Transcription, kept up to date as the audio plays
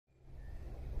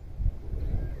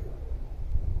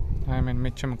I'm in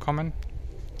Mitcham Common.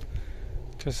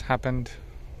 Just happened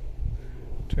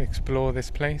to explore this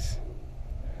place.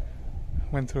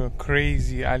 Went through a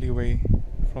crazy alleyway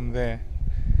from there.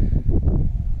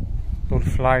 Little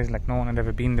flies like no one had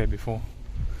ever been there before.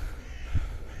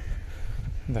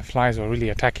 The flies were really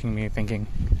attacking me, thinking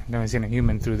I've never seen a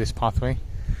human through this pathway.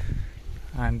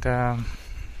 And we're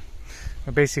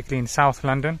basically in South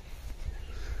London.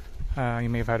 You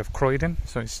may have heard of Croydon,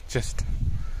 so it's just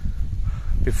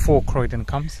before Croydon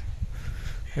comes.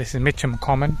 This is Mitcham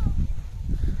Common.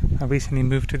 I recently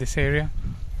moved to this area.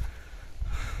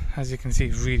 As you can see,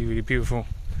 it's really, really beautiful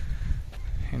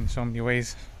in so many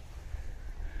ways.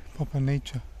 Proper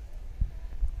nature.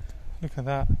 Look at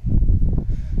that.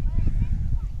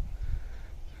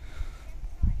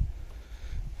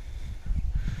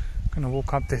 Gonna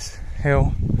walk up this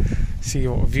hill, see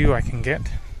what view I can get.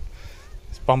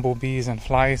 There's bumblebees and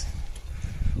flies.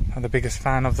 I'm the biggest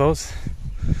fan of those.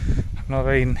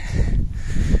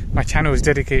 My channel is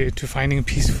dedicated to finding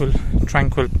peaceful,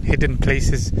 tranquil, hidden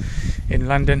places in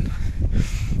London.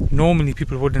 Normally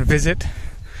people wouldn't visit,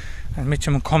 and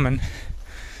Mitcham Common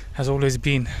has always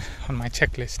been on my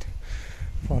checklist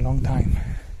for a long time.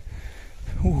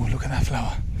 Ooh, look at that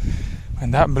flower.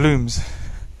 When that blooms,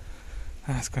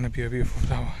 that's going to be a beautiful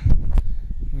flower.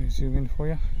 Let me zoom in for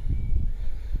you.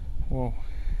 Whoa.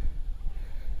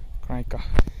 Crikey.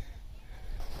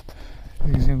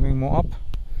 Zooming more up.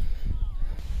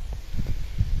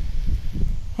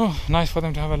 Oh, nice for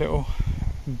them to have a little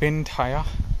bin tire.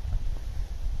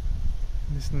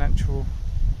 This natural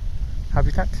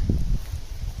habitat.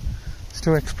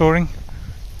 Still exploring.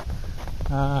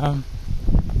 It's a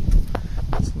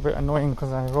bit annoying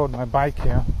because I rode my bike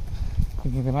here,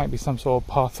 thinking there might be some sort of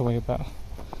pathway, but I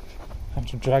have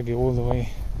to drag it all the way,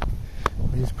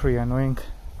 which is pretty annoying.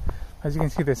 As you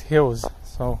can see, there's hills.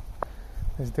 So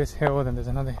there's this hill, then there's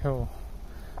another hill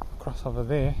across over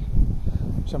there,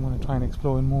 which I'm going to try and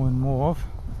explore more and more of.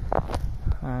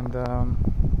 And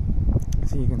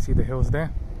so you can see the hills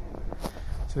there.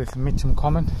 So this is Mitcham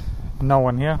Common. No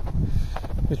one here.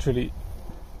 Literally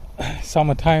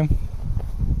summertime.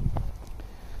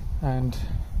 And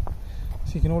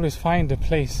so you can always find a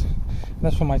place.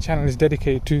 That's what my channel is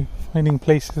dedicated to, finding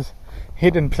places,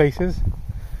 hidden places,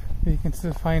 where you can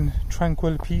still find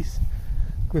tranquil peace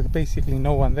with basically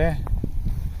no one there.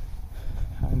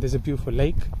 And there's a beautiful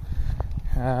lake.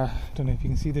 Don't know if you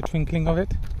can see the twinkling of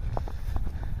it.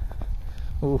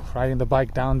 Ooh, riding the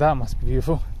bike down that must be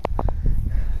beautiful.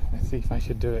 Let's see if I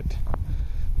should do it.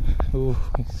 Ooh,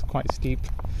 it's quite steep.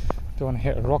 Don't want to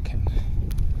hit a rock and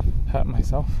hurt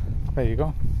myself. There you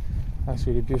go. That's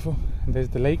really beautiful. And there's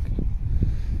the lake.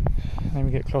 Let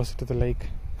me get closer to the lake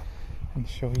and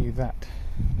show you that.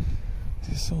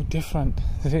 This is so different.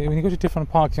 When you go to different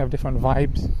parks, you have different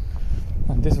vibes.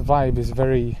 And this vibe is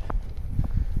very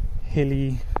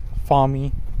hilly,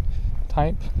 farmy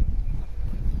type.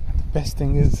 And the best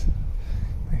thing is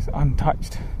it's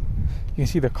untouched. You can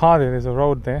see the car there, there's a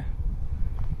road there.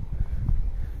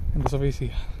 And there's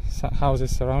obviously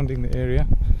houses surrounding the area,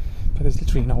 but there's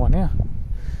literally no one here.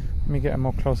 Let me get a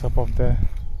more close up of it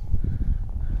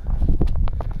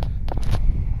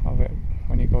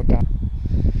when you go down.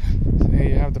 So here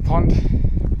you have the pond.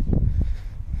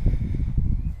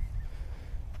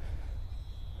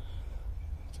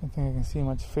 Don't think I can see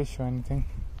much fish or anything.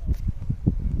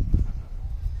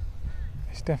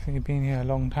 It's definitely been here a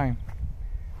long time.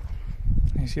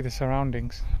 You see the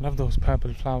surroundings. I love those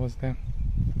purple flowers there.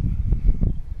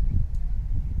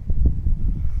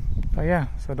 But yeah,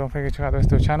 so don't forget to check out the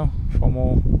rest of the channel for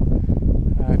more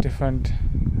different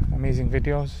amazing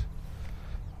videos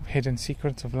of hidden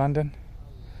secrets of London.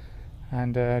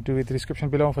 And do read the description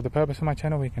below for the purpose of my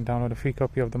channel. We can download a free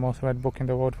copy of the most read book in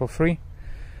the world for free.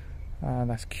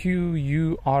 That's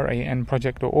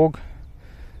QURANproject.org.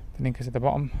 The link is at the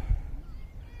bottom.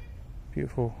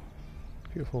 Beautiful,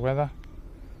 beautiful weather.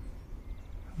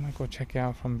 I might go check it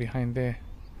out from behind there.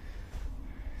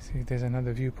 See if there's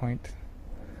another viewpoint.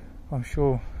 I'm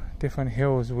sure different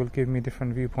hills will give me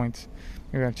different viewpoints.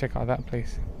 Maybe I'll check out that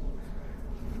place.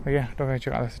 But yeah, don't forget to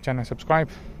check out the channel and subscribe.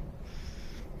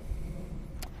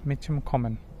 Mitcham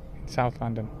Common in South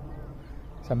London.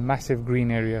 It's a massive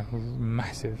green area,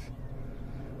 massive.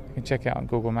 You can check it out on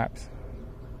Google Maps.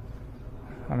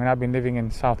 I mean, I've been living in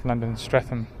South London,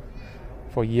 Streatham,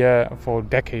 for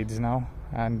decades now,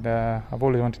 and I've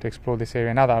always wanted to explore this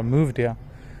area. Now that I've moved here,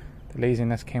 the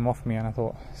laziness came off me, and I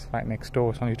thought it's right next door.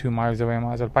 It's only 2 miles away. I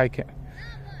might as well bike it.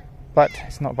 But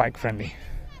it's not bike friendly.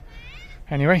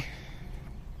 Anyway,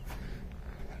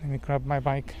 let me grab my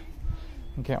bike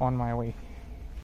and get on my way.